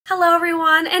Hello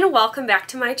everyone and welcome back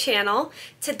to my channel.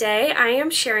 Today I am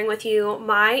sharing with you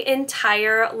my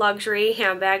entire luxury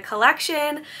handbag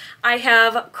collection. I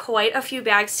have quite a few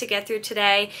bags to get through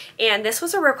today and this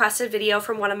was a requested video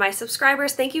from one of my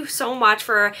subscribers. Thank you so much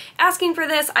for asking for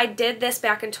this. I did this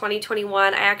back in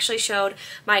 2021. I actually showed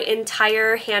my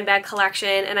entire handbag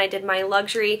collection and I did my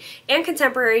luxury and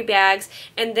contemporary bags,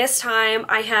 and this time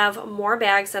I have more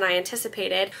bags than I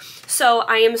anticipated. So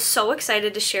I am so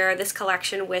excited to share this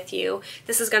collection with you.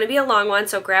 This is going to be a long one,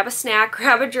 so grab a snack,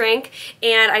 grab a drink,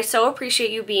 and I so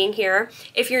appreciate you being here.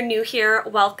 If you're new here,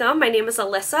 welcome. My name is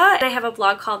Alyssa and I have a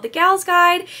blog called The Gal's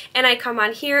Guide, and I come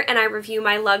on here and I review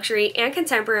my luxury and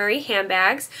contemporary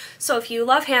handbags. So if you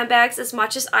love handbags as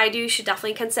much as I do, you should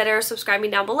definitely consider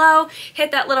subscribing down below.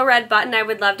 Hit that little red button. I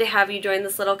would love to have you join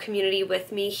this little community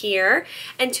with me here.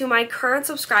 And to my current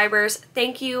subscribers,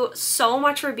 thank you so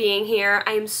much for being here.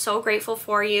 I am so grateful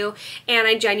for you, and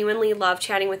I genuinely love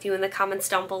chatting with you in the comments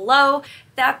down below.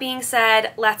 That being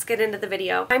said, let's get into the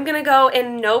video. I'm gonna go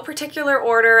in no particular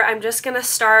order. I'm just gonna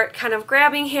start kind of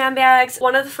grabbing handbags.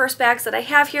 One of the first bags that I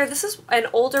have here, this is an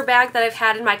older bag that I've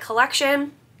had in my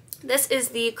collection. This is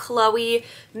the Chloe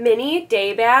Mini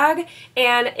Day Bag,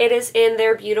 and it is in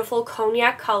their beautiful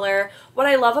cognac color. What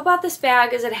I love about this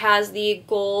bag is it has the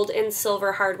gold and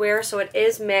silver hardware, so it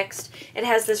is mixed. It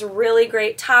has this really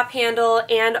great top handle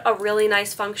and a really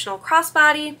nice functional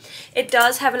crossbody. It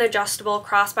does have an adjustable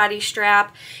crossbody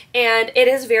strap, and it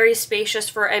is very spacious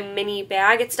for a mini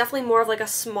bag. It's definitely more of like a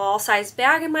small size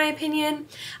bag in my opinion.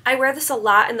 I wear this a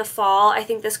lot in the fall. I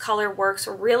think this color works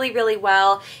really, really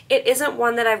well. It isn't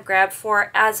one that I've grabbed for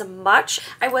as much.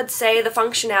 I would say the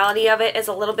functionality of it is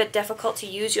a little bit difficult to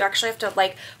use. You actually have to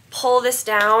like pull this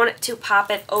down to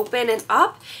pop it open and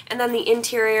up, and then the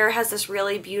interior has this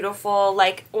really beautiful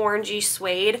like orangey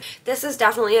suede. This is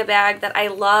definitely a bag that I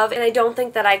love, and I don't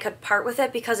think that I could part with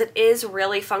it because it is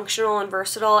really functional and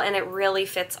versatile and it really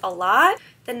fits a lot.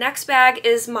 The next bag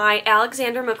is my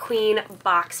Alexander McQueen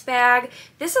box bag.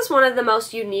 This is one of the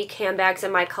most unique handbags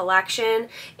in my collection,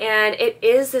 and it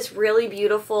is this really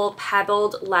beautiful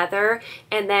pebbled leather,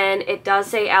 and then it does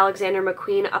say Alexander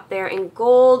McQueen up there in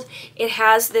gold. It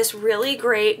has this really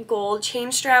great gold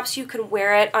chain strap so you can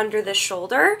wear it under the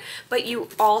shoulder, but you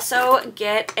also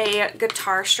get a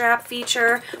guitar strap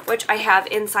feature, which I have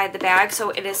inside the bag, so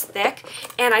it is thick,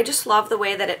 and I just love the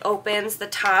way that it opens. The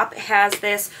top has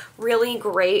this really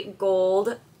great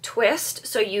gold twist,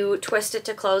 so you twist it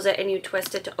to close it and you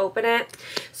twist it to open it.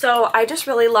 So I just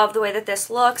really love the way that this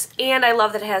looks, and I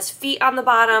love that it has feet on the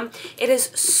bottom. It is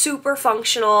super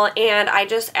functional and I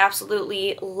just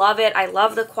absolutely love it. I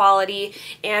love the quality,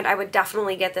 and I would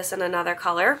definitely get this in another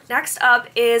color. Next up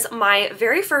is my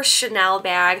very first Chanel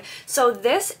bag. So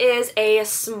this is a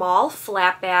small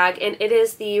flap bag, and it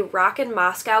is the Rockin'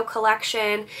 Moscow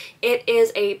collection. It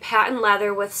is a patent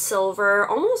leather with silver,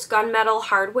 almost gunmetal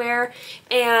hardware,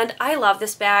 and I love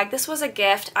this bag. This was a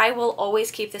gift. I will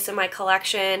always keep this in my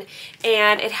collection,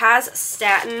 and it has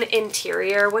satin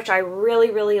interior, which I really,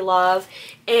 really love.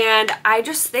 And I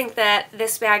just think that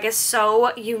this bag is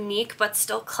so unique but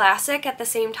still classic at the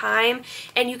same time,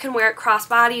 and you can wear it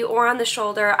crossbody or on the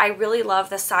shoulder. I really love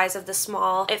the size of the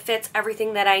small. It fits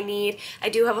everything that I need. I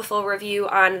do have a full review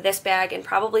on this bag and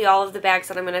probably all of the bags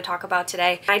that I'm going to talk about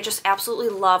today. I just absolutely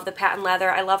love the patent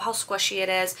leather. I love how squishy it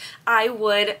is. I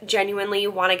would genuinely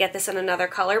want to get this in another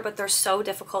color, but they're so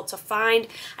difficult to find.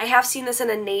 I have seen this in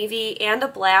a navy and a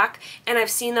black, and I've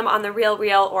seen them on the Real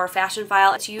Real or Fashion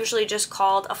File. It's usually just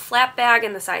called a flap bag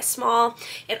in the size small.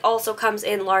 It also comes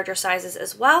in larger sizes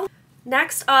as well.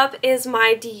 Next up is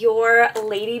my Dior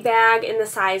lady bag in the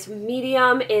size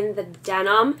medium in the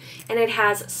denim, and it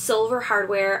has silver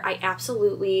hardware. I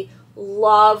absolutely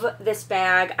love this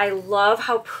bag. I love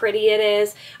how pretty it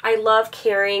is. I love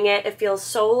carrying it. It feels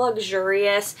so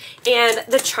luxurious, and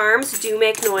the charms do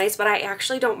make noise, but I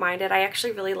actually don't mind it. I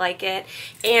actually really like it,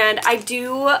 and I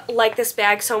do like this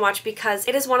bag so much because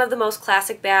it is one of the most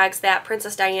classic bags that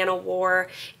Princess Diana wore,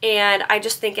 and I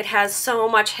just think it has so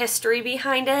much history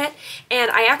behind it. And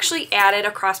I actually added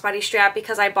a crossbody strap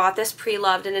because I bought this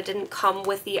pre-loved and it didn't come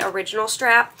with the original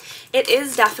strap. It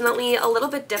is definitely a little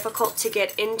bit difficult to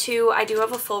get into. I do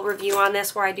have a full review on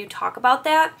this where I do talk about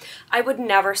that. I would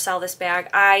never sell this bag.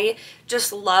 I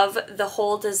just love the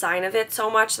whole design of it so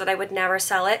much that I would never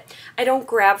sell it. I don't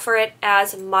grab for it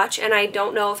as much, and I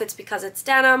don't know if it's because it's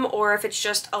denim or if it's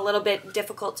just a little bit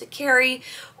difficult to carry,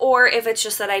 or if it's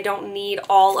just that I don't need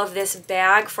all of this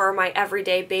bag for my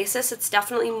everyday basis. It's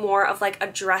definitely more of like a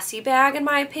dressy bag in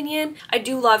my opinion. I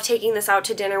do love taking this out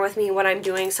to dinner with me when I'm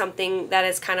doing something that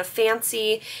is kind of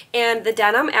fancy, and the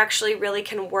denim actually really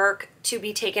can work work to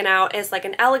be taken out as like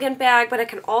an elegant bag, but it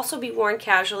can also be worn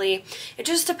casually. It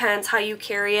just depends how you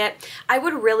carry it. I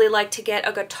would really like to get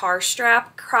a guitar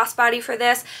strap crossbody for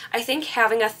this. I think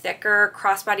having a thicker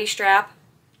crossbody strap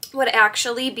would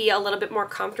actually be a little bit more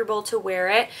comfortable to wear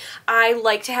it. I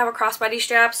like to have a crossbody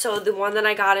strap, so the one that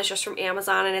I got is just from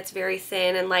Amazon and it's very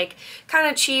thin and like kind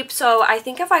of cheap, so I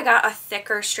think if I got a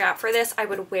thicker strap for this, I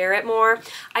would wear it more.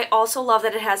 I also love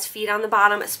that it has feet on the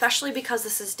bottom, especially because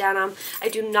this is denim. I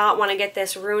do not want to get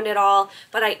this ruined at all,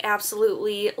 but I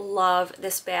absolutely love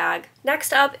this bag.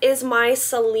 Next up is my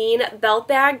Celine belt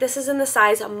bag. This is in the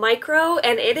size micro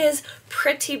and it is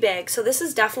pretty big, so this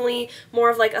is definitely more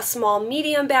of like a small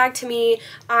medium bag to me.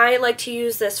 I like to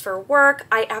use this for work.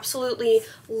 I absolutely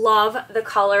love the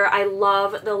color. I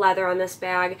love the leather on this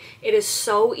bag. It is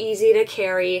so easy to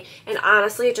carry and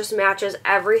honestly it just matches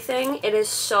everything. It is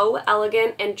so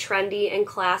elegant and trendy and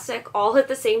classic all at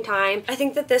the same time. I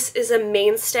think that this is a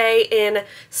mainstay in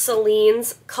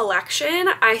Celine's collection.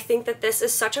 I think that this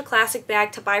is such a classic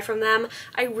bag to buy from them.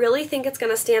 I really think it's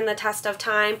going to stand the test of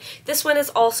time. This one is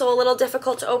also a little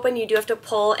difficult to open. You do have to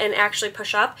pull and actually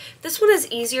push up. This one is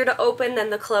easier to open than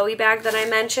the Chloe bag that I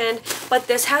mentioned, but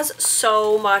this has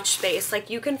so much space. Like,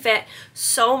 you can fit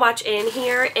so much in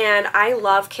here and I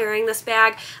love carrying this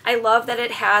bag. I love that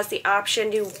it has the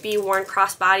option to be worn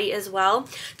crossbody as well.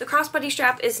 The crossbody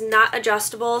strap is not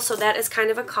adjustable, so that is kind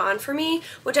of a con for me,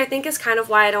 which I think is kind of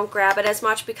why I don't grab it as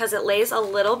much, because it lays a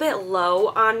little bit low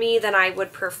on me than I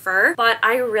would prefer. But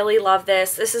I really love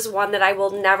this. This is one that I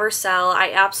will never sell.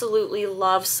 I absolutely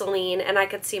love Celine and I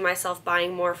could see myself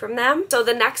buying more from them. So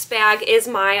the next bag is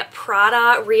my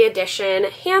Prada re-edition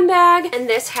handbag, and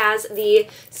this has the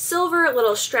silver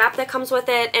little strap that comes with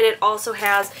it, and it also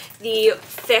has the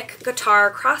thick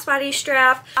guitar crossbody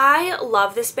strap. I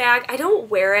love this bag. I don't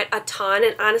wear it a ton,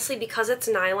 and honestly because it's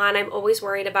nylon I'm always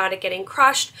worried about it getting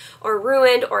crushed or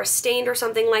ruined or stained or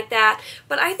something like that,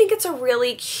 but I think it's a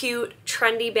really cute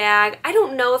trendy bag. I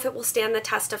don't know if it will stand the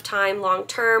test of time long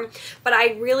term, but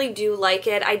I really do like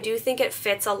it. I do think it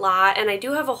fits a lot, and I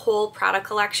do have a whole Prada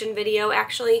collection video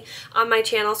actually on my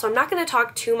channel, so I'm not going to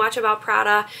talk too much about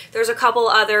Prada. There's a couple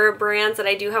other brands that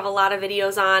I do have a lot of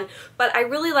videos on, but I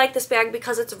really like this bag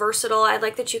because it's versatile. I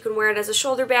like that you can wear it as a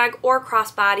shoulder bag or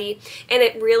crossbody, and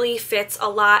it really fits a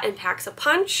lot and packs a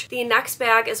punch. The next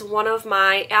bag is one of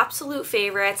my absolute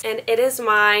favorites, and it is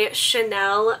my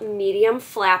Chanel medium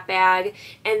flat bag,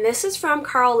 and this is from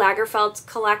Karl Lagerfeld's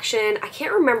collection. I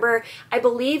can't remember, I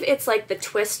believe it's like the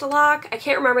twist lock. I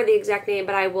can't remember the exact name,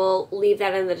 but I will leave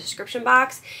that in the description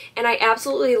box, and I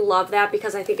absolutely love that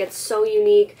because I think it's so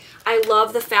unique. I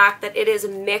love the fact that it is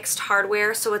mixed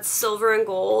hardware, so it's silver and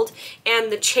gold,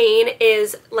 and the chain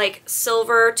is like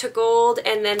silver to gold,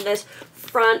 and then this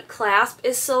front clasp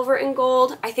is silver and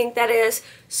gold. I think that is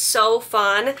so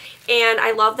fun, and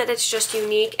I love that it's just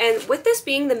unique. And with this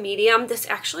being the medium, this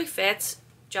actually fits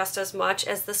just as much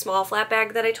as the small flat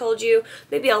bag that I told you,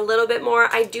 maybe a little bit more.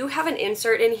 I do have an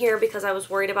insert in here because I was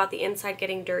worried about the inside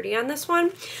getting dirty on this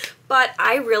one, but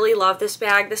I really love this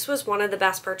bag. This was one of the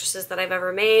best purchases that I've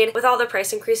ever made. With all the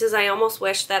price increases, I almost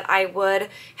wish that I would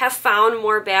have found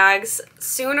more bags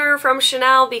sooner from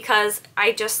Chanel, because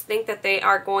I just think that they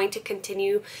are going to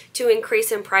continue to increase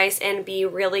in price and be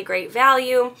really great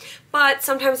value, but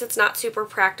sometimes it's not super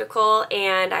practical,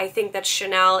 and I think that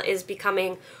Chanel is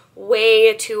becoming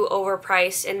way too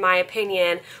overpriced in my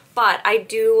opinion, but I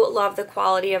do love the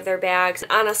quality of their bags.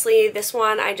 Honestly, this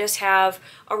one I just have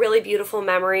a really beautiful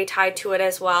memory tied to it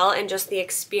as well, and just the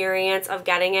experience of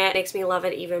getting it makes me love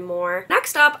it even more.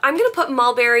 Next up, I'm gonna put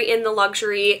Mulberry in the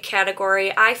luxury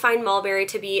category. I find Mulberry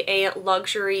to be a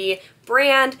luxury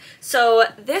brand, so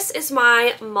this is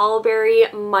my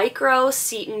Mulberry micro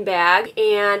Seton bag,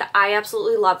 and I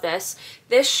absolutely love this.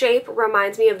 This shape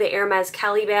reminds me of the Hermes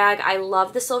Kelly bag. I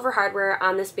love the silver hardware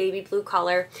on this baby blue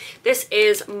color. This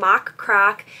is mock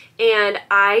croc, and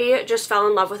I just fell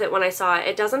in love with it when I saw it.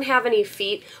 It doesn't have any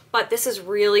feet, but this is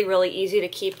really, really easy to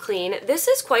keep clean. This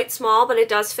is quite small, but it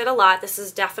does fit a lot. This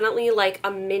is definitely like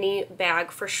a mini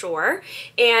bag for sure,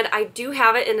 and I do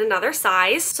have it in another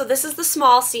size. So this is the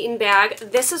small Seton bag.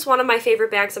 This is one of my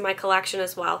favorite bags in my collection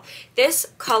as well. This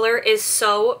color is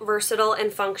so versatile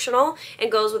and functional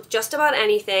and goes with just about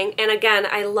anything, and again,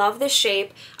 I love this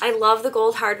shape. I love the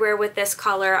gold hardware with this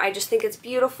color. I just think it's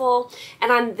beautiful,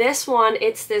 and on this one,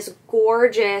 it's this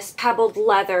gorgeous pebbled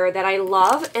leather that I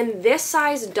love, and this size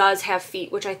size does have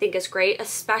feet, which I think is great,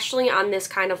 especially on this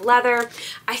kind of leather.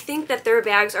 I think that their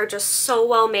bags are just so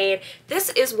well made. This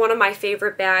is one of my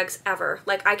favorite bags ever.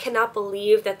 Like, I cannot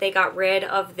believe that they got rid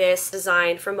of this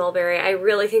design from Mulberry. I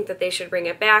really think that they should bring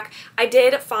it back. I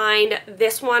did find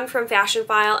this one from Fashion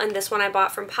File and this one I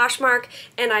bought from Poshmark,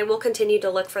 and I will continue to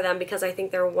look for them because I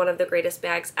think they're one of the greatest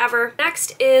bags ever.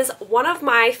 Next is one of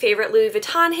my favorite Louis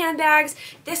Vuitton handbags.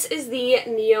 This is the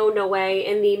Neo Noe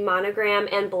in the monogram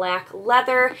and black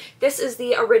leather. This is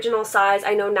the original size.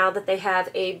 I know now that they have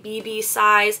a BB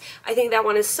size. I think that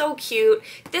one is so cute.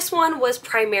 This one was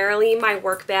primarily my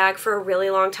work bag for a really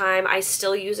long time. I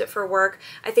still use it for work.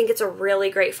 I think it's a really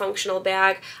great functional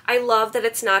bag. I love that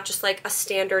it's not just like a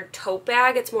standard tote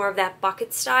bag. It's more of that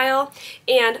bucket style.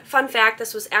 And fun fact,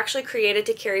 this was actually created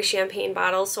to carry champagne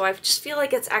bottles, so I just feel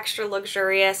like it's extra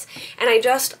luxurious, and I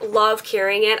just love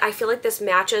carrying it. I feel like this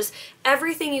matches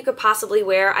everything you could possibly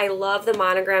wear. I love the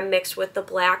monogram mixed with the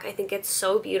black. I think it's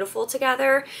so beautiful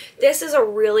together. This is a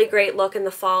really great look in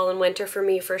the fall and winter for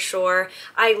me for sure.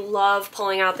 I love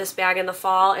pulling out this bag in the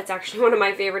fall. It's actually one of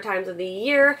my favorite times of the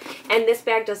year, and this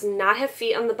bag does not have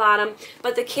feet on the bottom,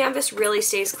 but the canvas really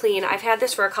stays clean. I've had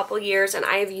this for a couple years and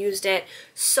I have used it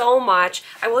so much.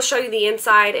 I will show you the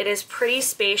inside. It is pretty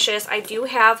spacious. I do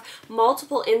have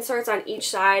multiple inserts on each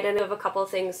side and I have a couple of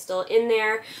things still in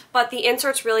there, but the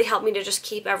inserts really help me to just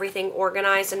keep everything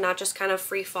organized and not just kind of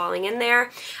free falling in there.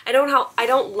 I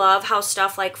don't love how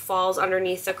stuff like falls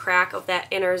underneath the crack of that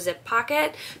inner zip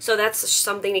pocket, so that's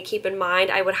something to keep in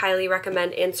mind. I would highly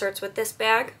recommend inserts with this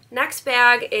bag. Next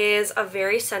bag is a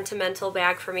very sentimental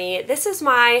bag for me. This is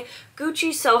my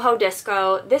Gucci Soho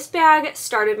Disco. This bag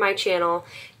started my channel.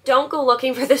 Don't go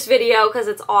looking for this video because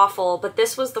it's awful, but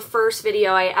this was the first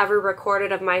video I ever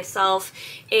recorded of myself,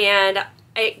 and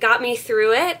it got me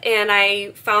through it, and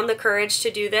I found the courage to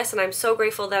do this, and I'm so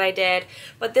grateful that I did.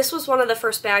 But this was one of the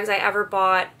first bags I ever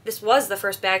bought. This was the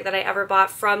first bag that I ever bought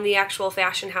from the actual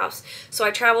fashion house. So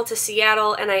I traveled to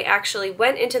Seattle, and I actually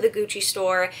went into the Gucci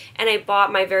store, and I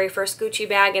bought my very first Gucci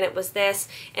bag, and it was this,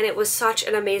 and it was such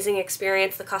an amazing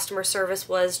experience. The customer service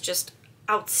was just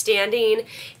outstanding,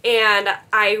 and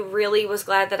I really was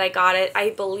glad that I got it. I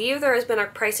believe there has been a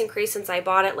price increase since I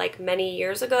bought it like many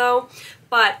years ago,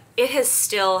 but it has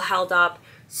still held up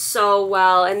so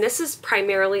well, and this is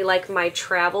primarily like my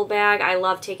travel bag. I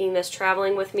love taking this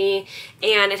traveling with me,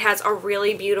 and it has a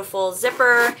really beautiful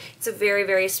zipper. It's a very,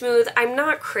 very smooth. I'm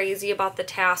not crazy about the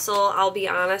tassel, I'll be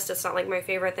honest. It's not like my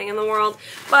favorite thing in the world,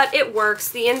 but it works.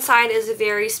 The inside is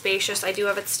very spacious. I do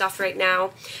have it stuffed right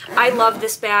now. I love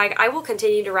this bag. I will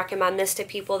continue to recommend this to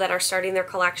people that are starting their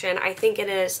collection. I think it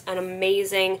is an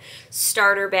amazing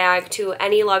starter bag to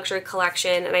any luxury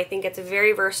collection, and I think it's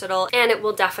very versatile, and it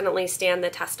will definitely stand the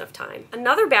test of time.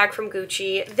 Another bag from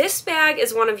Gucci. This bag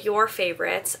is one of your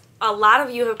favorites. A lot of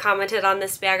you have commented on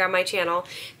this bag on my channel.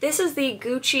 This is the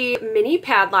Gucci mini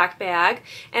padlock bag,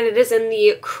 and it is in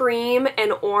the cream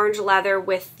and orange leather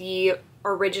with the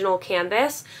original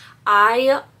canvas.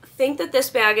 I think that this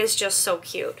bag is just so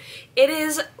cute. It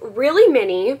is really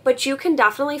mini, but you can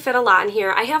definitely fit a lot in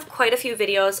here. I have quite a few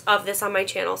videos of this on my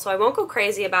channel, so I won't go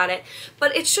crazy about it,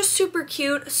 but it's just super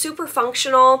cute, super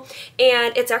functional,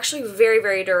 and it's actually very,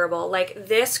 very durable. Like,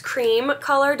 this cream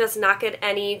color does not get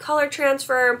any color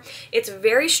transfer. It's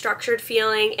very structured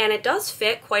feeling, and it does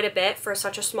fit quite a bit for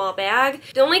such a small bag.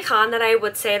 The only con that I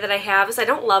would say that I have is I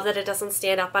don't love that it doesn't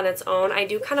stand up on its own. I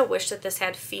do kind of wish that this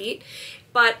had feet.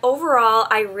 But overall,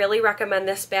 I really recommend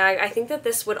this bag. I think that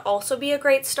this would also be a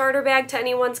great starter bag to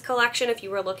anyone's collection if you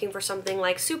were looking for something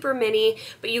like super mini,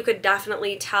 but you could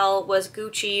definitely tell was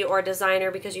Gucci or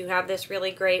designer because you have this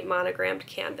really great monogrammed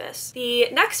canvas. The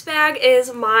next bag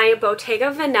is my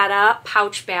Bottega Veneta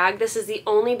pouch bag. This is the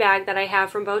only bag that I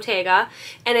have from Bottega,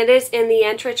 and it is in the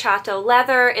Intrecciato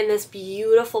leather in this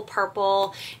beautiful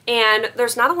purple, and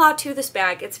there's not a lot to this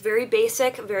bag. It's very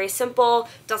basic, very simple,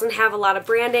 doesn't have a lot of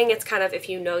branding. It's kind of if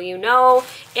you know, you know,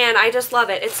 and I just love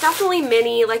it. It's definitely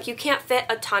mini, like you can't fit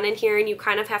a ton in here and you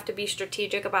kind of have to be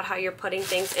strategic about how you're putting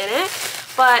things in it,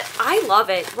 but I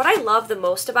love it. What I love the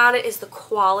most about it is the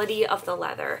quality of the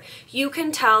leather. You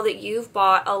can tell that you've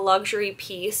bought a luxury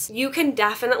piece. You can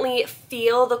definitely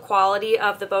feel the quality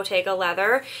of the Bottega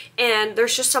leather, and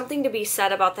there's just something to be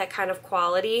said about that kind of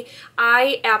quality.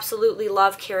 I absolutely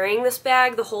love carrying this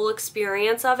bag, the whole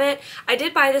experience of it. I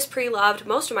did buy this pre-loved.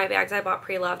 Most of my bags I bought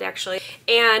pre-loved actually,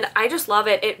 and I just love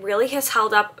it. It really has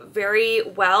held up very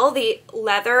well. The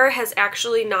leather has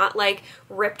actually not like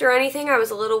ripped or anything. I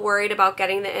was a little worried about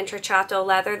getting the intrecciato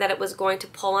leather that it was going to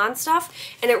pull on stuff,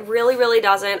 and it really, really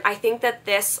doesn't. I think that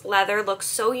this leather looks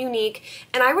so unique,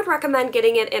 and I would recommend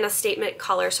getting it in a statement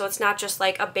color, so it's not just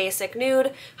like a basic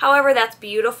nude. However, that's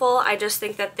beautiful. I just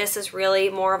think that this is really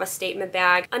more of a statement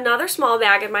bag. Another small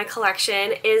bag in my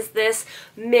collection is this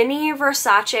mini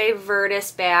Versace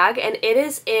Virtus bag, and it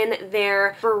is in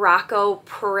their Barocco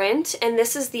print, and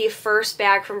this is the first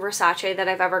bag from Versace that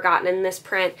I've ever gotten in this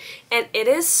print, and it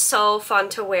is so fun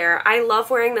to wear. I love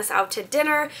wearing this out to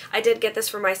dinner. I did get this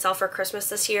for myself for Christmas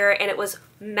this year, and it was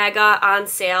mega on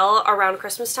sale around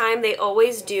Christmas time. They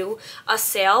always do a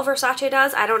sale, Versace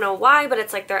does. I don't know why, but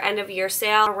it's like their end of year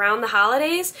sale around the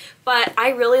holidays. But I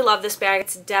really love this bag.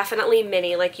 It's definitely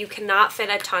mini. Like, you cannot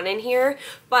fit a ton in here,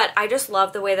 but I just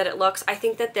love the way that it looks. I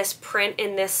think that this print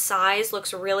in this size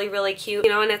looks really, really cute,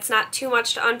 you know, and it's not too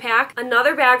much to unpack.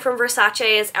 Another bag from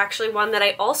Versace is actually one that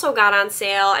I also got on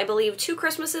sale, I believe 2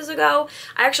 Christmases ago.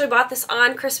 I actually bought this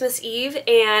on Christmas Eve,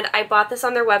 and I bought this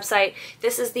on their website.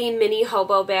 This is the mini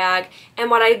hobo bag, and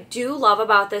what I do love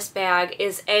about this bag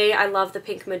is A, I love the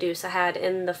pink Medusa head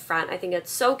in the front. I think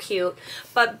it's so cute,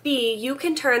 but B, you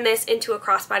can turn this into a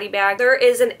crossbody bag. There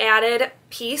is an added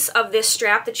piece of this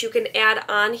strap that you can add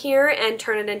on here and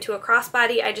turn it into a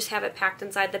crossbody. I just have it packed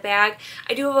inside the bag.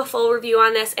 I do have a full review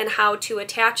on this and how to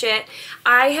attach it.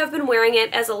 I have been wearing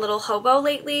it as a little hobo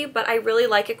lately, but I really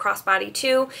like it crossbody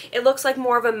too. It looks like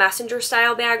more of a messenger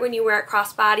style bag when you wear it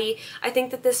crossbody. I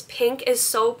think that this pink is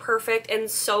so perfect and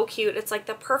so cute. It's like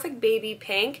the perfect baby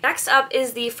pink. Next up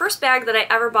is the first bag that I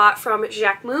ever bought from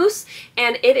Jacquemus,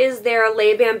 and it is their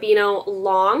Le Bambino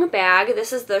long bag.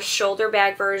 This is the shoulder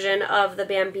bag version of the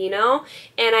Bambino,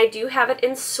 and I do have it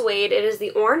in suede. It is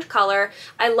the orange color.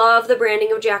 I love the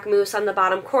branding of Jacquemus on the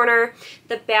bottom corner.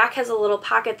 The back has a little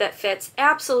pocket that fits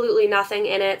absolutely nothing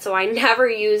in it, so I never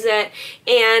use it,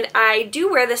 and I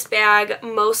do wear this bag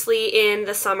mostly in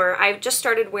the summer. I've just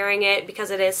started wearing it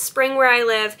because it is spring where I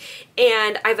live,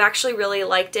 and I've actually really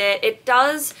liked it. It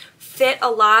does fit a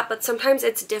lot, but sometimes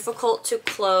it's difficult to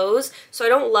close, so I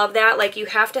don't love that. Like, you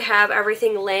have to have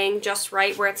everything laying just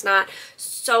right where it's not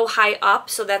so high up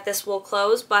so that this will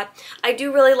close, but I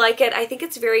do really like it. I think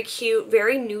it's very cute,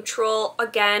 very neutral.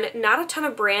 Again, not a ton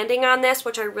of branding on this,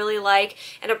 which I really like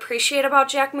and appreciate about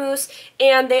Jacquemus,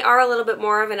 and they are a little bit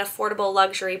more of an affordable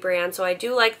luxury brand, so I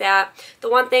do like that. The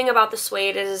one thing about the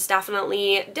suede is it's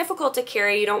definitely difficult to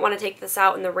carry. You don't want to take this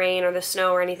out in the rain or the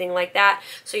snow or anything like that,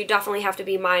 so you definitely have to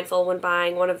be mindful when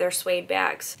buying one of their suede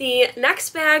bags. The next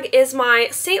bag is my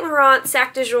Saint Laurent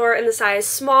Sac de Jour in the size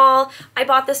small. I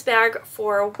bought this bag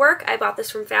for work. I bought this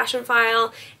from Fashion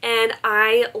File, and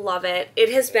I love it.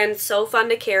 It has been so fun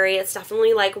to carry. It's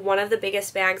definitely like one of the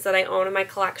biggest bags that I own in my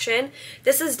collection.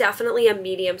 This is definitely a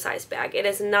medium-sized bag. It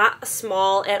is not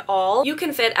small at all. You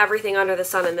can fit everything under the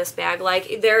sun in this bag.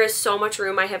 Like, there is so much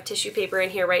room. I have tissue paper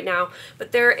in here right now,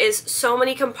 but there is so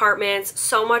many compartments,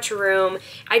 so much room.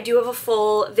 I do have a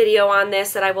full video on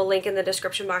this that I will link in the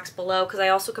description box below, because I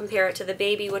also compare it to the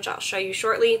baby, which I'll show you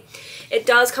shortly. It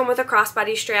does come with a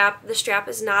crossbody strap. The strap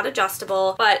is not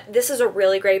adjustable, but this is a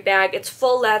really great bag. It's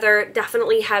full leather,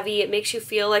 definitely heavy. It makes you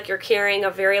feel like you're carrying a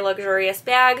very luxurious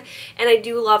bag, and I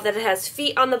do love that it has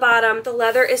feet on the bottom. The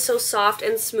leather is so soft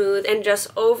and smooth and just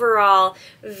overall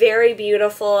very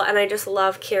beautiful, and I just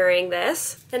love carrying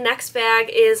this. The next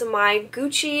bag is my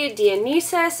Gucci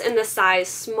Dionysus in the size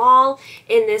small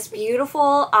in this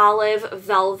beautiful olive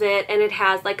velvet, and it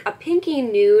has like a pinky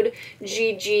nude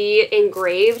GG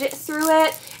engraved through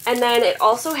it, and then it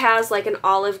also has like an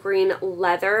olive green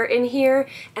leather in here,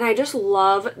 and I just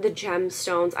love the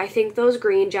gemstones. I think those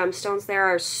green gemstones there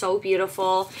are so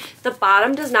beautiful. The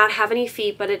bottom does not have any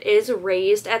feet, but it is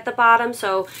raised at the bottom,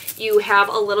 so you have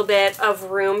a little bit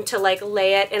of room to like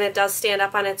lay it, and it does stand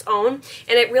up on its own,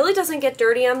 and it really doesn't get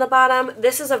dirty on the bottom.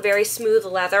 This is a very smooth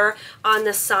leather on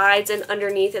the sides and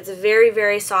underneath. It's very,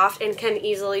 very soft and can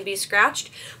easily be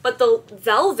scratched, but the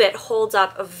velvet holds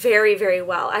up very, very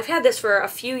well. I've had this for a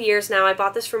few years now. I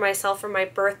bought this for myself for my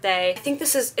birthday. I think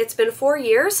it's been 4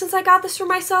 years since I got this for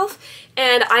myself,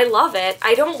 and I love it.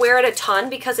 I don't wear it a ton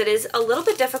because it is a little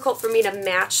bit difficult for me to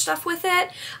match stuff with it.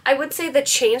 I would say the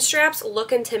chain straps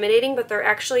look intimidating, but they're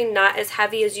actually not as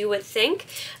heavy as you would think.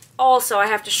 Also, I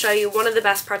have to show you one of the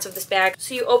best parts of this bag.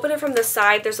 So you open it from the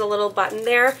side, there's a little button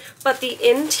there, but the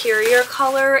interior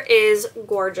color is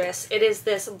gorgeous. It is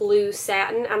this blue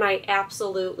satin, and I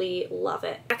absolutely love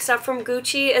it. Next up from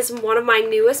Gucci is one of my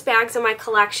newest bags in my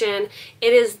collection.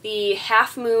 It is the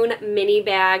Half Moon mini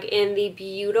bag in the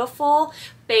beautiful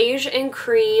beige and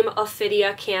cream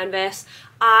Ophidia canvas.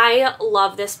 I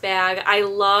love this bag. I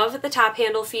love the top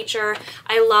handle feature.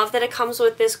 I love that it comes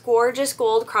with this gorgeous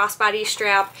gold crossbody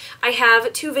strap. I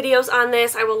have 2 videos on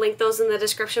this. I will link those in the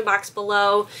description box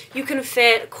below. You can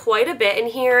fit quite a bit in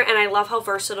here, and I love how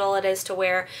versatile it is to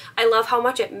wear. I love how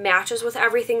much it matches with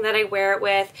everything that I wear it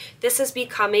with. This is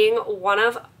becoming one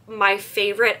of my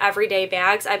favorite everyday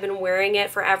bags. I've been wearing it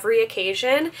for every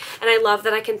occasion, and I love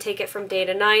that I can take it from day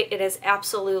to night. It is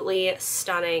absolutely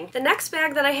stunning. The next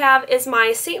bag that I have is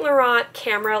my Saint Laurent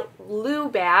Camera Lou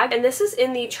bag, and this is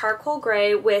in the charcoal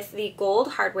gray with the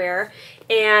gold hardware,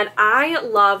 and I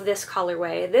love this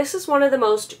colorway. This is one of the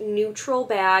most neutral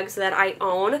bags that I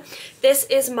own. This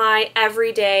is my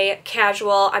everyday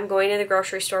casual, I'm going to the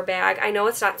grocery store bag. I know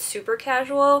it's not super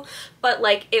casual, but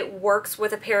like it works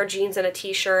with a pair of jeans and a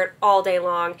t-shirt all day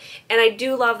long. And I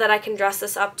do love that I can dress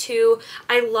this up too.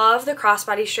 I love the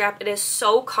crossbody strap. It is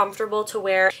so comfortable to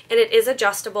wear, and it is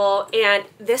adjustable, and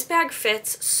this bag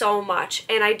fits so much.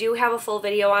 And I do have a full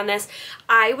video on this.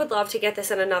 I would love to get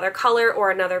this in another color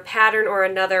or another pattern or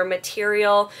another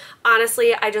material.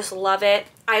 Honestly, I just love it.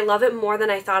 I love it more than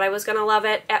I thought I was going to love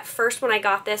it. At first when I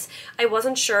got this, I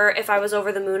wasn't sure if I was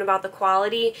over the moon about the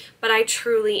quality, but I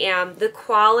truly am. The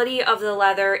quality of the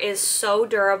leather is so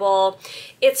durable.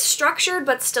 It's structured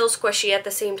but still squishy at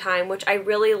the same time, which I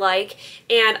really like,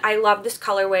 and I love this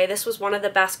colorway. This was one of the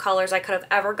best colors I could have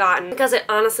ever gotten because it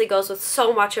honestly goes with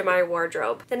so much in my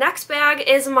wardrobe. The next bag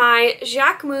is my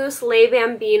Jacquemus Le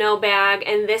Bambino bag,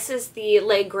 and this is the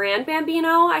Le Grand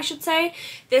Bambino, I should say.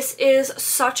 This is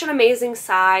such an amazing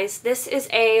size. This is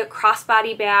a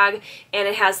crossbody bag, and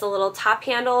it has the little top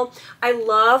handle. I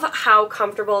love how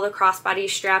comfortable the crossbody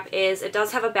strap is. It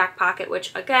does have a back pocket,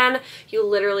 which again, you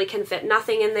literally can fit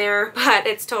nothing in there, but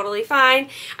it's totally fine.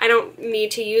 I don't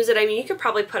need to use it. I mean, you could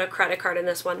probably put a credit card in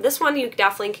this one. This one you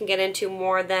definitely can get into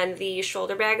more than the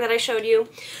shoulder bag that I showed you,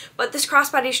 but this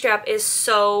crossbody strap is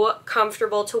so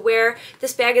comfortable to wear.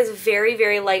 This bag is very,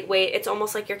 very lightweight. It's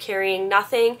almost like you're carrying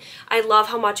nothing. I love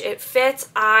how much it fits.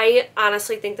 I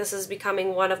honestly think this is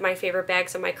becoming one of my favorite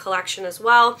bags in my collection as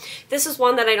well. This is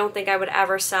one that I don't think I would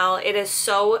ever sell. It is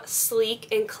so sleek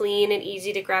and clean and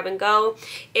easy to grab and go.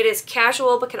 It is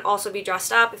casual but can also be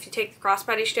dressed up. If you take the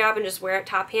crossbody strap and just wear it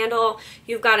top handle,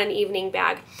 you've got an evening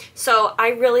bag. So I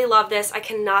really love this. I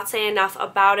cannot say enough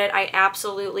about it. I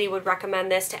absolutely would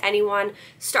recommend this to anyone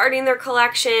starting their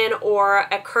collection or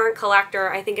a current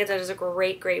collector. I think it is a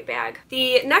great, great bag.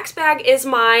 The next bag is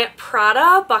my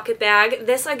Prada bucket bag.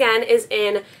 This again is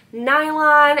in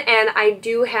nylon, and I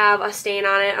do have a stain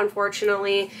on it,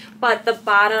 unfortunately, but the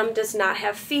bottom does not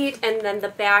have feet, and then the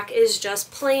back is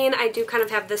just plain. I do kind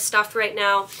of have this stuffed right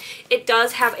now. It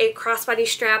does have a crossbody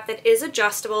strap that is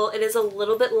adjustable. It is a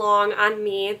little bit long on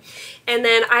me, and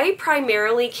then I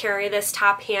primarily carry this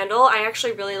top handle. I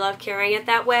actually really love carrying it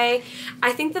that way.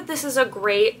 I think that this is a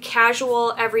great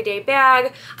casual everyday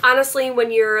bag. Honestly,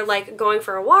 when you're like going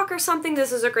for a walk or something,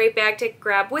 this is a great bag to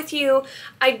grab with you.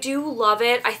 I do love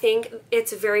it. I think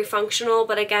it's very functional,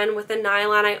 but again, with the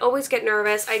nylon, I always get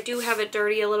nervous. I do have it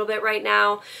dirty a little bit right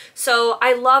now, so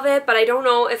I love it, but I don't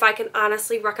know if I can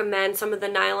honestly recommend some of the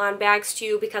nylon bags to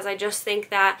you because I just think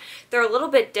that they're a little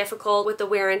bit difficult with the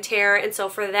wear and tear, and so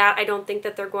for that, I don't think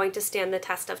that they're going to stand the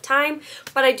test of time,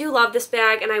 but I do love this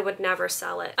bag and I would never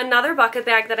sell it. Another bucket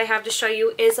bag that I have to show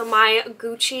you is my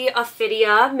Gucci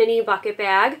Ophidia mini bucket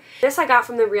bag. This I got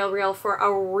from The RealReal for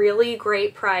a really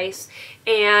great price,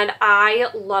 and I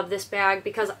love this bag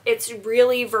because it's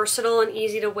really versatile and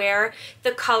easy to wear.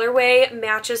 The colorway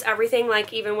matches everything,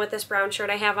 like even with this brown shirt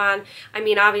I have on. I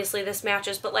mean, obviously this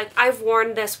matches, but like I've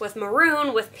worn this with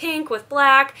maroon, with pink, with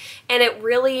black, and it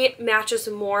really matches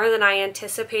more than I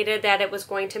anticipated that it was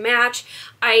going to match.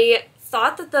 I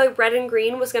thought that the red and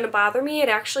green was going to bother me. It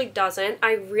actually doesn't.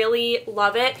 I really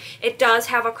love it. It does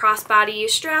have a crossbody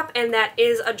strap, and that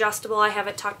is adjustable. I have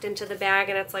it tucked into the bag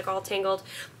and it's like all tangled,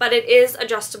 but it is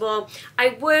adjustable.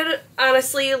 I would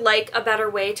honestly like a better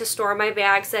way to store my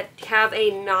bags that have a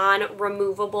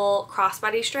non-removable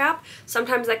crossbody strap.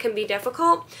 Sometimes that can be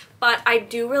difficult, but I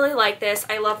do really like this.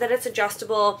 I love that it's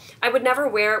adjustable. I would never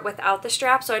wear it without the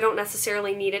strap, so I don't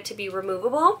necessarily need it to be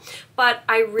removable, but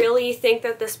I really think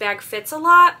that this bag fits a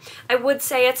lot. I would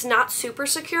say it's not super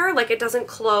secure, like it doesn't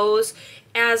close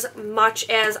as much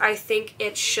as I think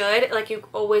it should. Like, you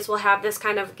always will have this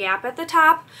kind of gap at the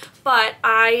top, but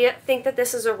I think that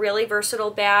this is a really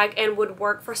versatile bag and would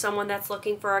work for someone that's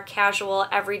looking for a casual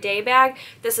everyday bag.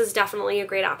 This is definitely a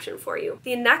great option for you.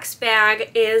 The next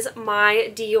bag is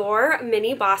my Dior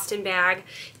Mini Boston bag.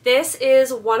 This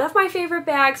is one of my favorite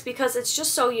bags because it's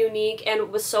just so unique and it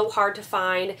was so hard to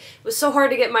find. It was so hard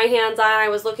to get my hands on. I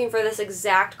was looking for this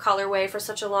exact colorway for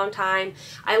such a long time.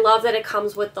 I love that it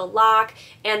comes with the lock,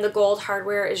 and the gold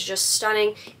hardware is just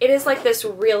stunning. It is like this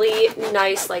really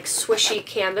nice, like swishy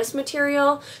canvas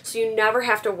material, so you never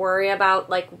have to worry about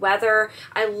like weather.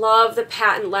 I love the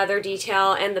patent leather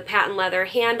detail and the patent leather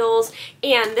handles,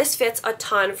 and this fits a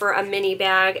ton for a mini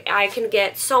bag. I can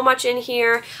get so much in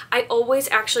here. I always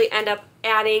actually end up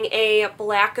adding a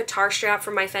black guitar strap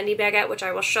from my Fendi bagette, which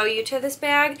I will show you to this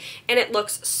bag, and it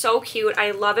looks so cute. I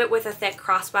love it with a thick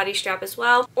crossbody strap as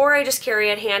well, or I just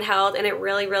carry it handheld and it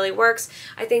really, really works.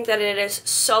 I think that it is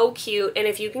so cute, and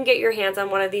if you can get your hands on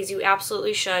one of these, you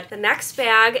absolutely should. The next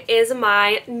bag is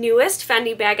my newest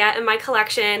Fendi bagette in my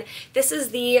collection. This is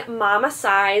the Mama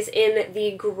size in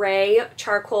the gray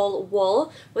charcoal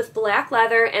wool with black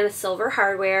leather and silver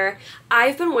hardware.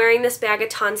 I've been wearing this bag a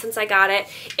ton since I got it.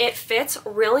 It fits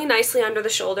really nicely under the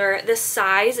shoulder. The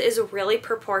size is really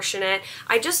proportionate.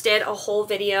 I just did a whole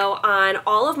video on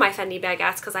all of my Fendi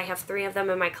baguettes because I have 3 of them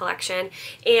in my collection,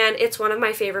 and it's one of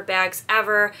my favorite bags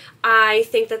ever. I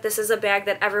think that this is a bag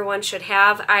that everyone should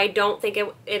have. I don't think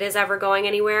it is ever going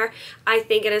anywhere. I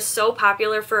think it is so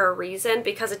popular for a reason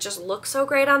because it just looks so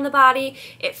great on the body.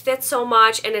 It fits so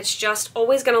much, and it's just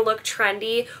always going to look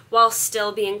trendy while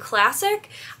still being classic.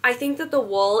 I think that the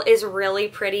wool is really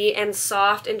pretty and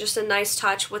soft and just a nice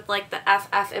touch with like the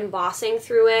FF embossing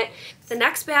through it. The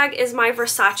next bag is my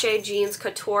Versace Jeans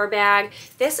Couture bag.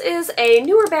 This is a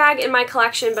newer bag in my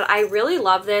collection, but I really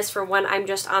love this for when I'm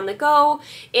just on the go.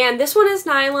 And this one is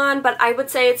nylon, but I would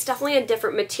say it's definitely a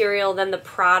different material than the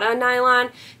Prada nylon.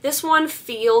 This one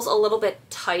feels a little bit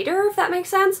tighter, if that makes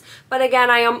sense. But again,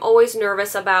 I am always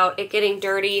nervous about it getting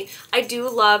dirty. I do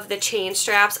love the chain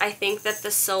straps. I think that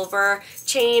the silver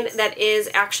chain that is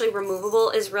actually removable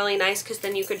is really nice because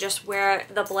then you could just wear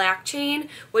the black chain,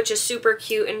 which is super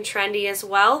cute and trendy as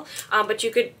well, but you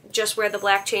could just wear the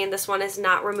black chain. This one is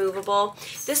not removable.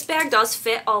 This bag does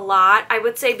fit a lot. I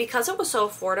would say because it was so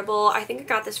affordable, I think I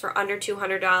got this for under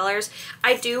 $200.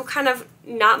 I do kind of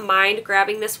not mind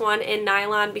grabbing this one in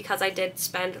nylon because I did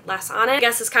spend less on it. I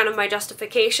guess is kind of my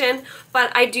justification,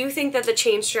 but I do think that the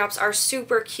chain straps are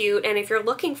super cute, and if you're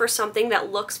looking for something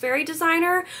that looks very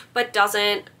designer but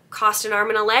doesn't cost an arm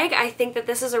and a leg, I think that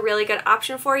this is a really good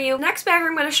option for you. Next bag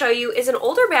I'm going to show you is an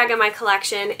older bag in my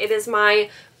collection. It is my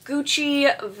Gucci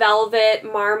Velvet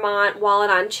Marmont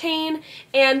wallet on chain,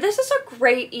 and this is a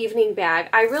great evening bag.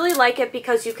 I really like it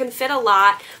because you can fit a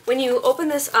lot. When you open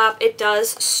this up, it does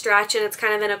stretch, and it's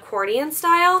kind of an accordion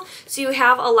style, so you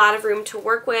have a lot of room to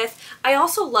work with. I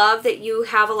also love that you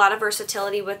have a lot of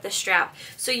versatility with the strap.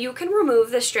 So you can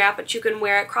remove the strap, but you can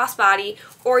wear it crossbody,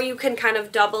 or you can kind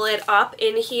of double it up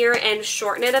in here and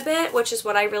shorten it a bit, which is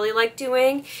what I really like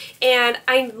doing. And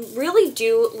I really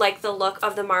do like the look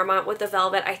of the Marmont with the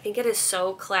velvet. I think it is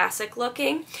so classic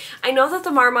looking. I know that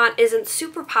the Marmont isn't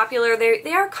super popular.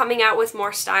 They are coming out with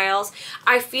more styles.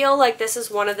 I feel like this is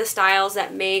one of the styles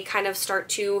that may kind of start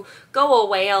to go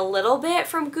away a little bit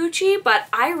from Gucci, but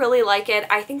I really like it.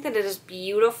 I think that it is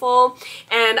beautiful,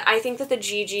 and I think that the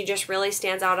GG just really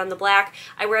stands out on the black.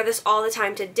 I wear this all the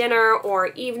time to dinner or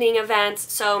evening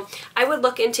events, so I would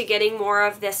look into getting more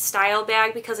of this style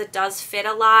bag because it does fit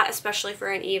a lot, especially for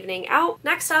an evening out.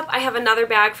 Next up, I have another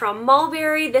bag from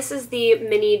Mulberry. This is the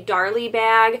Mini Darlie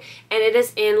bag, and it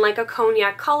is in like a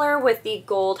cognac color with the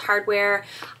gold hardware.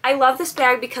 I love this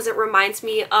bag because it reminds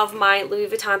me of my Louis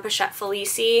Vuitton Pochette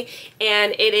Felicie,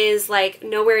 and it is like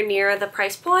nowhere near the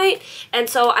price point, and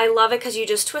so I love it because you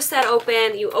just twist that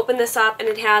open, you open this up, and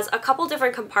it has a couple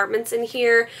different compartments in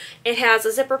here. It has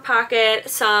a zipper pocket,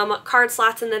 some card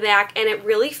slots in the back, and it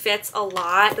really fits a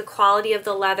lot. The quality of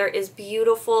the leather is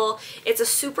beautiful. It's a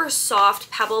super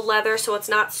soft pebbled leather, so it's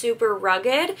not super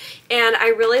rugged, and I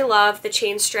really love the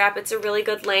chain strap. It's a really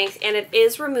good length, and it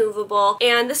is removable,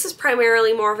 and this is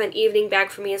primarily more of an evening bag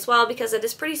for me as well because it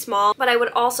is pretty small, but I would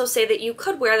also say that you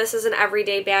could wear this as an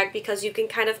everyday bag because you can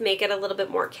kind of make it a little bit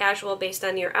more casual based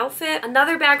on your outfit.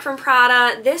 Another bag from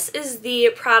Prada. This is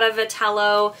the Prada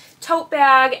Vitello tote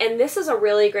bag, and this is a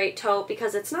really great tote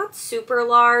because it's not super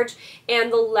large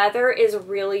and the leather is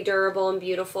really durable and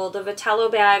beautiful. The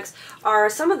Vitello bags are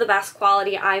some of the best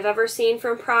quality I've ever seen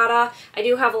from Prada. I I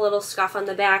do have a little scuff on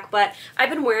the back, but I've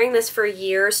been wearing this for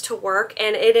years to work,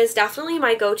 and it is definitely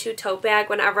my go-to tote bag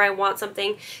whenever I want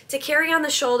something to carry on the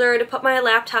shoulder, to put my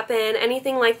laptop in,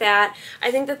 anything like that.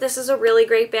 I think that this is a really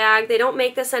great bag. They don't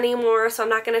make this anymore, so I'm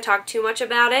not going to talk too much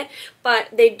about it, but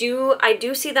I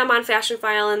do see them on Fashion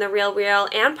File and The Real Real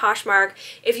and Poshmark.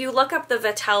 If you look up the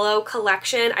Vitello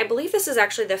collection, I believe this is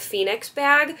actually the Phoenix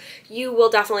bag, you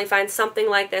will definitely find something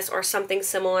like this or something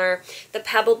similar. The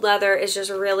pebbled leather is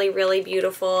just really, really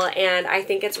beautiful, and I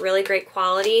think it's really great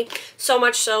quality, so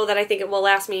much so that I think it will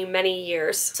last me many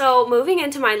years. So moving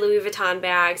into my Louis Vuitton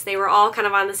bags, they were all kind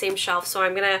of on the same shelf, so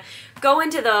I'm gonna go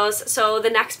into those. So the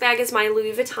next bag is my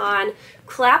Louis Vuitton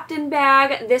Clapton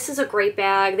bag. This is a great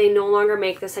bag. They no longer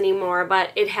make this anymore, but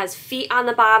it has feet on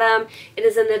the bottom. It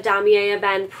is in the Damier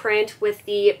Ebene print with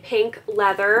the pink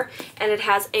leather, and it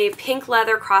has a pink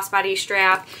leather crossbody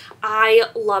strap. I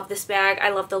love this bag. I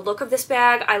love the look of this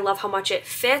bag. I love how much it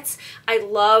fits. I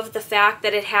love the fact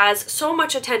that it has so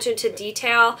much attention to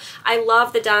detail. I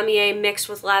love the damier mixed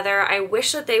with leather. I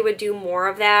wish that they would do more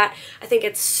of that. I think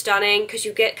it's stunning because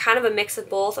you get kind of a mix of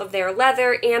both of their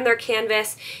leather and their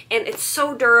canvas, and it's so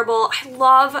durable. I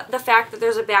love the fact that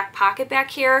there's a back pocket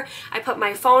back here. I put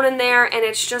my phone in there, and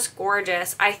it's just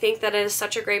gorgeous. I think that it is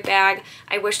such a great bag.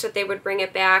 I wish that they would bring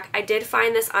it back. I did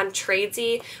find this on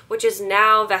Tradesy, which is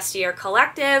now Vestiaire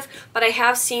Collective, but I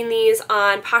have seen these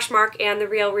on Poshmark and The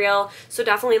Real Real, so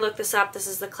definitely look this up. This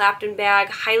is the Clapton bag.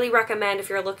 Highly recommend if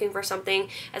you're looking for something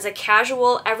as a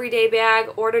casual everyday bag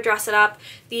or to dress it up.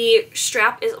 The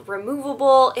strap is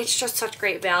removable. It's just such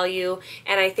great value,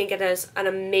 and I think it is an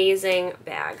amazing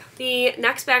bag. The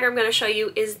next bag I'm going to show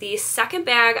you is the second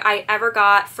bag I ever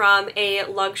got from a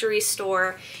luxury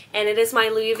store, and it is my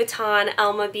Louis Vuitton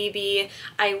Elma BB.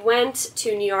 I went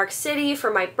to New York City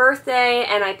for my birthday,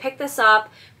 and I picked this up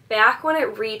back when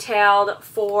it retailed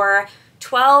for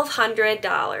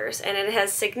 $1,200, and it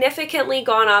has significantly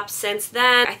gone up since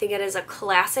then. I think it is a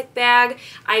classic bag.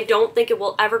 I don't think it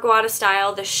will ever go out of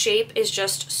style. The shape is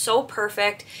just so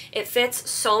perfect. It fits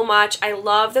so much. I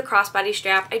love the crossbody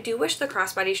strap. I do wish the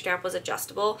crossbody strap was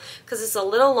adjustable because it's a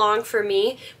little long for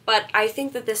me, but I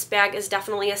think that this bag is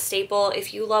definitely a staple.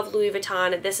 If you love Louis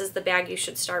Vuitton, this is the bag you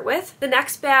should start with. The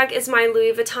next bag is my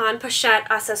Louis Vuitton Pochette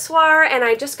Accessoire, and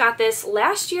I just got this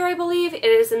last year, I believe. It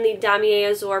is in the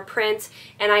Damier Azur print,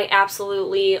 and I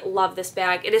absolutely love this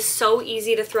bag. It is so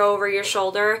easy to throw over your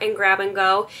shoulder and grab and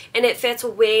go, and it fits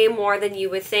way more than you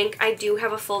would think. I do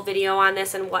have a full video on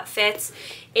this and what fits,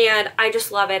 and I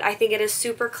just love it. I think it is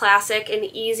super classic and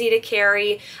easy to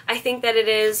carry. I think that it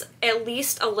is at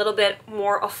least a little bit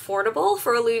more affordable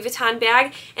for a Louis Vuitton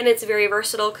bag, and it's very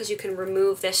versatile because you can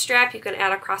remove this strap, you can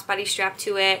add a crossbody strap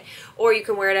to it, or you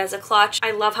can wear it as a clutch.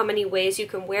 I love how many ways you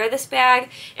can wear this bag,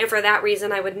 and for that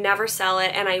reason I would never sell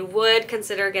it, and I would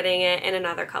consider getting it in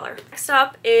another color. Next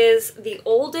up is the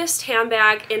oldest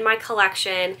handbag in my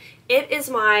collection. It is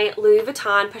my Louis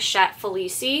Vuitton Pochette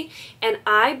Felicie, and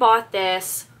I bought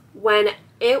this when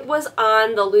it was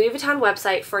on the Louis Vuitton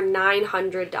website for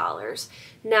 $900.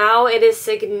 Now it is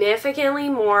significantly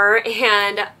more,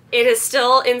 and it is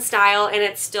still in style, and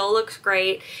it still looks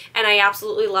great, and I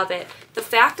absolutely love it. The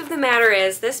fact of the matter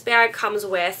is this bag comes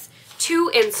with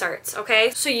 2 inserts,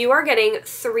 okay? So you are getting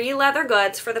 3 leather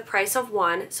goods for the price of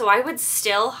 1, so I would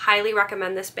still highly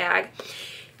recommend this bag.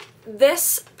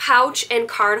 This pouch and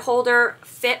card holder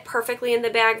fit perfectly in the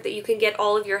bag, that you can get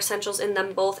all of your essentials in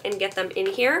them both and get them in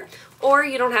here, or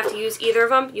you don't have to use either of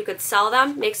them. You could sell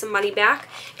them, make some money back,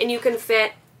 and you can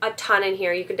fit a ton in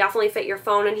here. You could definitely fit your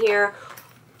phone in here,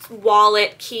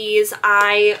 wallet, keys.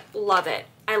 I love it.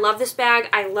 I love this bag.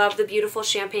 I love the beautiful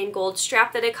champagne gold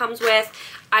strap that it comes with.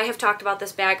 I have talked about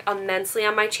this bag immensely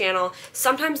on my channel.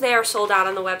 Sometimes they are sold out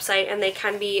on the website and they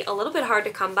can be a little bit hard to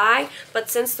come by, but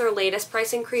since their latest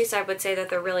price increase, I would say that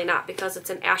they're really not, because it's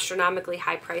an astronomically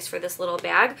high price for this little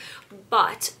bag.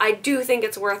 But I do think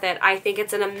it's worth it. I think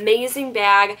it's an amazing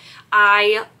bag.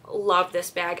 I love this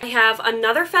bag. I have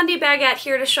another Fendi baguette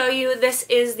here to show you. This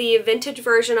is the vintage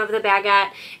version of the baguette,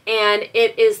 and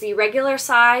it is the regular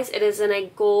size. It is in a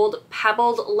gold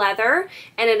pebbled leather,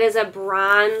 and it is a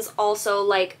bronze also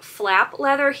like flap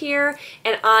leather here,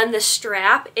 and on the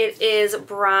strap it is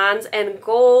bronze and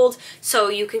gold, so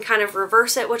you can kind of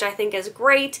reverse it, which I think is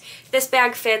great. This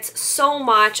bag fits so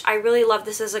much. I really love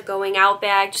this as a going out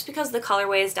bag, just because the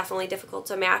colorway is definitely difficult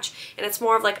to match, and it's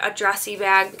more of like a dressy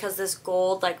bag because this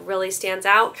gold like really stands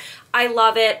out. I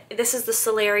love it. This is the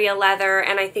Celeria leather,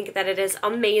 and I think that it is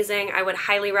amazing. I would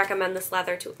highly recommend this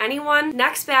leather to anyone.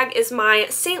 Next bag is my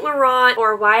Saint Laurent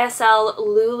or YSL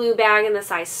Lulu bag in the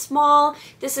size small.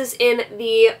 This is in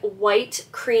the white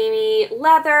creamy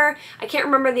leather. I can't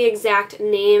remember the exact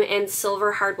name, and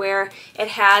silver hardware. It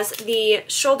has the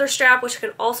shoulder strap, which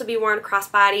can also be worn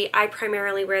crossbody. I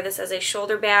primarily wear this as a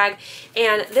shoulder bag,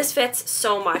 and this fits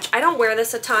so much. I don't wear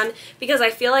this a ton because I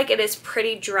feel like it is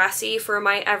pretty dressy for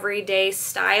my everyday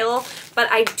style,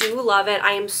 but I do love it.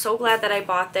 I am so glad that I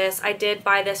bought this. I did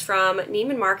buy this from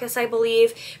Neiman Marcus, I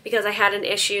believe, because I had an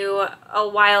issue a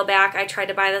while back. I tried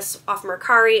to buy this off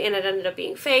Mercari and it ended up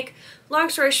being fake. Long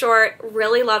story short,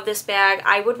 really love this bag.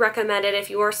 I would recommend it if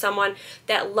you are someone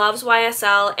that loves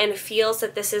YSL and feels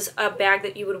that this is a bag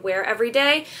that you would wear every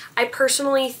day. I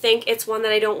personally think it's one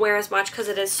that I don't wear as much because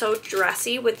it is so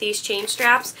dressy with these chain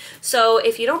straps. So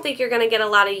if you don't think you're going to get a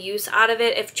lot of use out of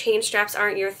it, if chain straps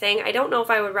aren't your thing, I don't know if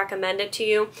I would recommend it to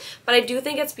you. But I do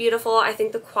think it's beautiful. I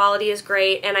think the quality is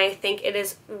great, and I think it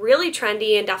is really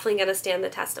trendy and definitely going to stand the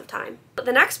test of time.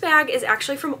 The next bag is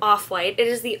actually from Off-White. It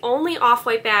is the only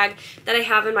Off-White bag that I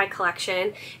have in my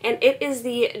collection, and it is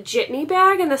the Jitney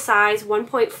bag in the size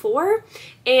 1.4,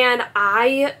 and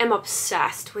I am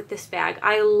obsessed with this bag.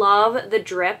 I love the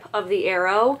drip of the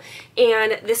arrow,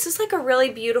 and this is like a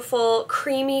really beautiful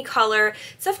creamy color.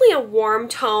 It's definitely a warm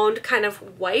toned kind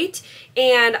of white,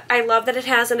 and I love that it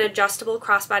has an adjustable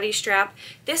crossbody strap.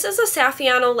 This is a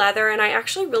Saffiano leather, and I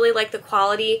actually really like the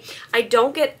quality. I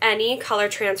don't get any color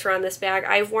transfer on this bag.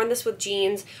 I've worn this with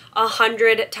jeans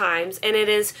 100 times, and it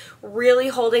is really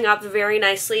holding up very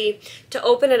nicely. To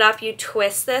open it up, you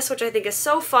twist this, which I think is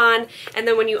so fun, and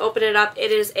then when you open it up,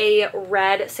 it is a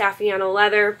red Saffiano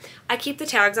leather. I keep the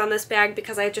tags on this bag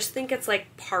because I just think it's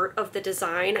like part of the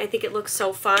design. I think it looks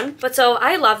so fun. But so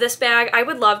I love this bag. I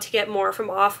would love to get more from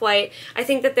Off-White. I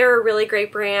think that they're a really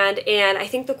great brand, and I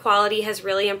think the quality has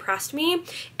really impressed me,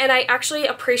 and I actually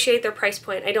appreciate their price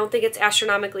point. I don't think it's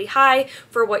astronomically high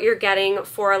for what you're getting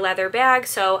for a leather bag,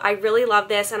 so I really love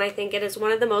this, and I think it is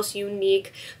one of the most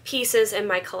unique pieces in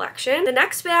my collection. The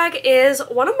next bag is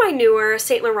one of my newer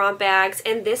Saint Laurent bags,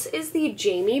 and this is the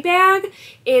Jamie bag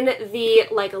in the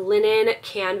like linen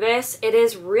canvas. It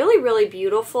is really, really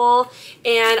beautiful,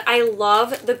 and I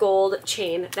love the gold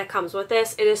chain that comes with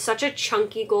this. It is such a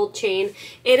chunky gold chain.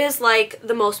 It is like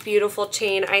the most beautiful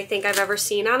chain I think I've ever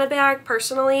seen on a bag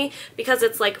personally, because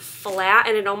it's like flat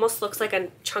and it almost looks like a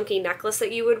chunky necklace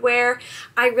that you would wear.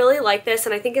 I really like this,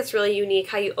 and I think it's really unique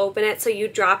how you open it. So you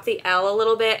drop the L a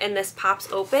little bit and this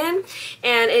pops open,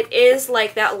 and it is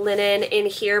like that linen in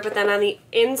here, but then on the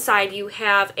inside you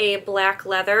have a black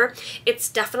leather. It's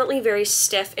definitely very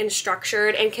stiff and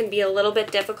structured and can be a little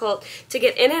bit difficult to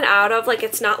get in and out of. Like,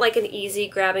 it's not like an easy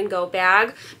grab and go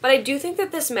bag, but I do think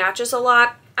that this matches a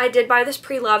lot. I did buy this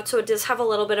pre-loved, so it does have a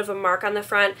little bit of a mark on the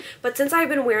front, but since I've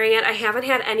been wearing it, I haven't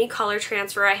had any color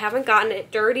transfer. I haven't gotten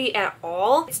it dirty at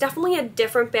all. It's definitely a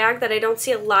different bag that I don't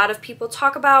see a lot of people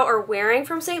talk about or wearing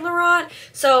from Saint Laurent,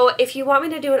 so if you want me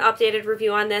to do an updated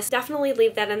review on this, definitely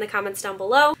leave that in the comments down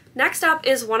below. Next up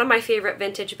is one of my favorite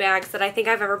vintage bags that I think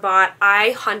I've ever bought.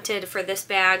 I hunted for this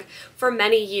bag for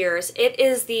many years. It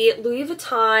is the Louis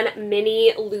Vuitton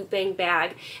mini looping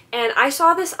bag, and I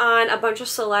saw this on a bunch of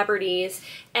celebrities,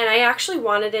 and I actually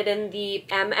wanted it in the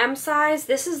MM size.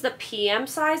 This is the PM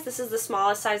size. This is the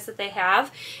smallest size that they have,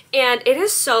 and it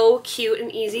is so cute and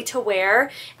easy to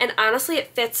wear, and honestly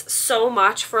it fits so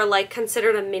much for like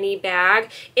considered a mini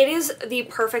bag. It is the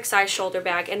perfect size shoulder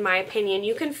bag in my opinion.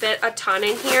 You can fit a ton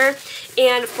in here,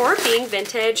 and for it being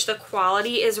vintage, the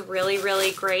quality is really,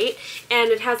 really great, and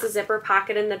it has a zipper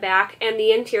pocket in the back, and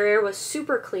the interior was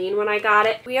super clean when I got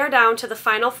it. We are down to the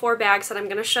final 4 bags that I'm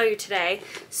going to show you today.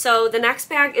 So the next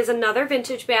bag is another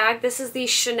vintage bag. This is the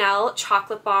Chanel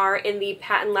chocolate bar in the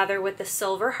patent leather with the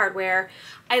silver hardware.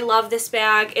 I love this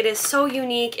bag. It is so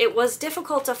unique. It was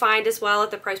difficult to find as well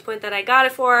at the price point that I got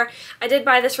it for. I did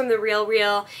buy this from The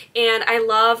RealReal, and I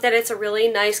love that it's a really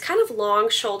nice kind of long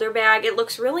shoulder bag. It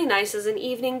looks really nice as an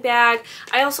evening bag.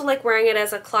 I also like wearing it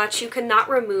as a clutch. You cannot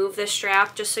remove the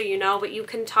strap, just so you know, but you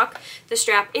can tuck the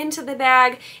strap into the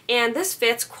bag, and this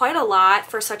fits quite a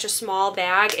lot for such a small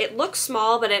bag. It looks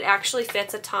small, but it actually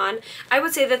fits a ton. I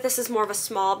would say that this is more of a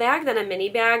small bag than a mini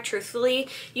bag, truthfully.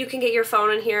 You can get your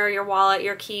phone in here, your wallet,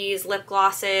 your keys, lip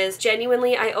glosses.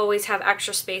 Genuinely, I always have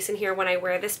extra space in here when I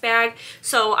wear this bag.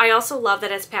 So I also love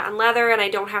that it's patent leather and I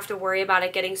don't have to worry about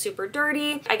it getting super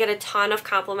dirty. I get a ton of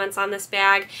compliments on this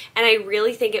bag, and I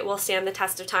really think it will stand the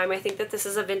test of time. I think that this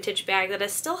is a vintage bag that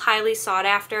is still highly sought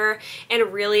after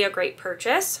and really a great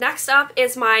purchase. Next up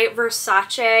is my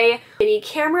Versace mini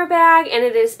camera bag, and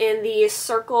it is in the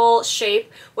circle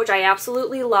shape, which I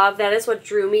absolutely love. That is what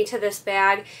drew me to this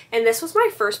bag, and this was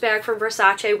my first bag from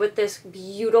Versace with this beautiful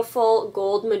beautiful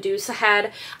gold Medusa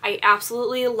head. I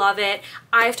absolutely love it.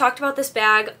 I've talked about this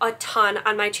bag a ton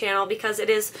on my channel because it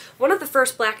is one of the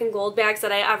first black and gold bags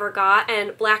that I ever got,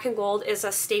 and black and gold is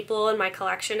a staple in my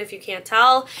collection if you can't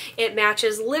tell. It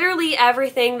matches literally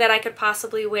everything that I could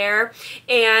possibly wear,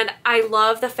 and I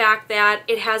love the fact that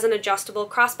it has an adjustable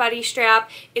crossbody strap.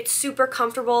 It's super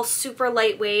comfortable, super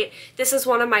lightweight. This is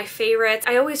one of my favorites.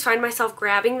 I always find myself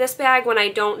grabbing this bag when I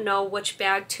don't know which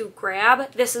bag to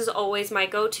grab. This is always my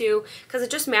go-to because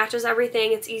it just matches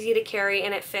everything. It's easy to carry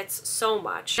and it fits so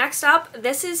much. Next up,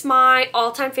 this is my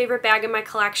all-time favorite bag in my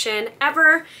collection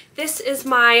ever. This is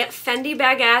my Fendi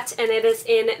baguette, and it is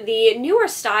in the newer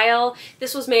style.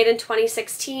 This was made in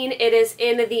 2016. It is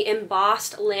in the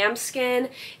embossed lambskin,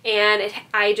 and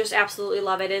I just absolutely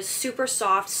love it. It is super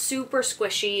soft, super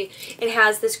squishy. It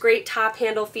has this great top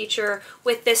handle feature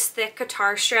with this thick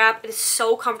guitar strap. It is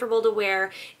so comfortable to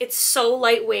wear. It's so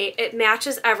lightweight. It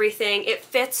matches everything. It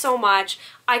fits so much.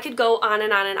 I could go on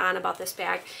and on and on about this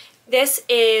bag. This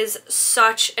is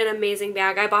such an amazing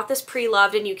bag. I bought this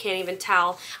pre-loved and you can't even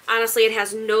tell. Honestly, it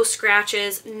has no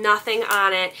scratches, nothing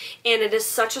on it, and it is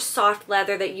such a soft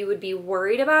leather that you would be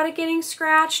worried about it getting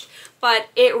scratched, but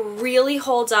it really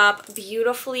holds up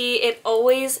beautifully. It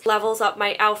always levels up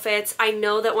my outfits. I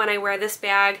know that when I wear this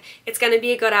bag, it's going to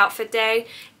be a good outfit day,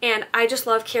 and I just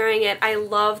love carrying it. I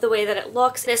love the way that it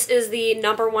looks. This is the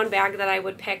 #1 bag that I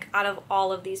would pick out of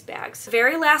all of these bags. The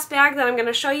very last bag that I'm going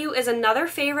to show you is another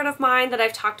favorite of mine that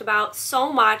I've talked about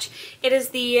so much. It is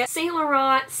the Saint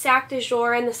Laurent Sac de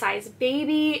Jour in the size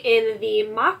baby in the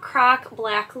mock croc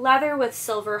black leather with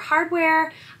silver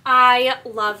hardware. I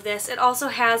love this. It also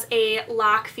has a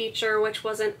lock feature, which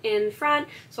wasn't in front,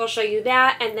 so I'll show you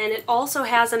that. And then it also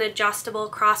has an adjustable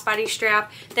crossbody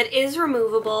strap that is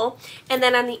removable. And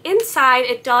then on the inside,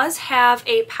 it does have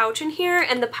a pouch in here,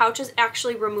 and the pouch is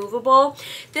actually removable.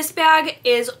 This bag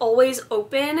is always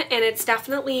open, and it's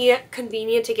definitely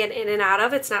convenient to get in and out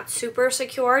of. It's not super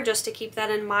secure, just to keep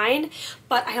that in mind.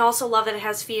 But I also love that it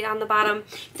has feet on the bottom.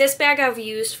 This bag I've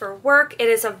used for work. It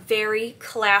is a very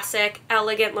classic,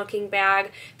 elegant looking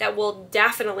bag that will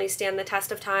definitely stand the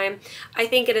test of time. I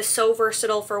think it is so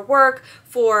versatile for work,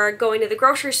 for going to the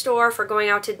grocery store, for going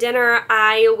out to dinner.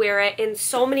 I wear it in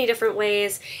so many different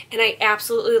ways, and I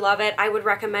absolutely love it. I would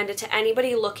recommend it to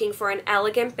anybody looking for an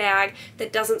elegant bag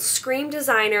that doesn't scream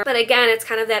designer, but again, it's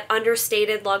kind of that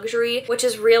understated luxury, which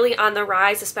is really on the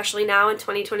rise, especially now in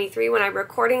 2023 when I'm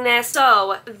recording this.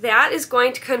 So that is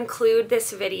going to conclude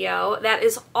this video. That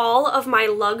is all of my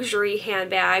luxury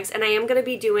handbags, and I am going to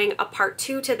be doing a part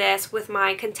 2 to this with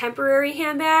my contemporary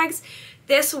handbags.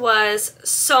 This was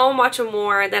so much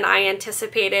more than I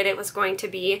anticipated it was going to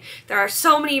be. There are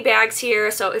so many bags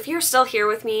here, so if you're still here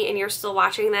with me and you're still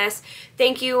watching this,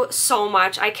 thank you so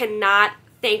much. I cannot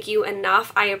thank you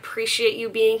enough. I appreciate you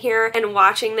being here and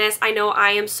watching this. I know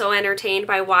I am so entertained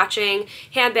by watching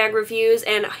handbag reviews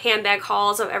and handbag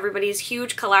hauls of everybody's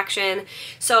huge collection.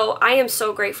 So I am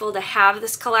so grateful to have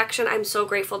this collection. I'm so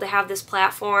grateful to have this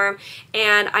platform,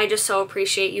 and I just so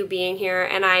appreciate you being here,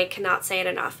 and I cannot say it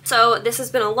enough. So this has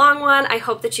been a long one. I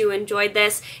hope that you enjoyed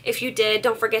this. If you did,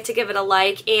 don't forget to give it a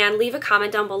like and leave a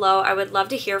comment down below. I would love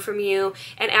to hear from you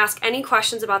and ask any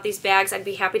questions about these bags. I'd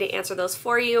be happy to answer those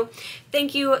for you.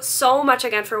 Thank you so much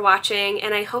again for watching,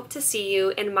 and I hope to see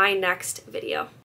you in my next video.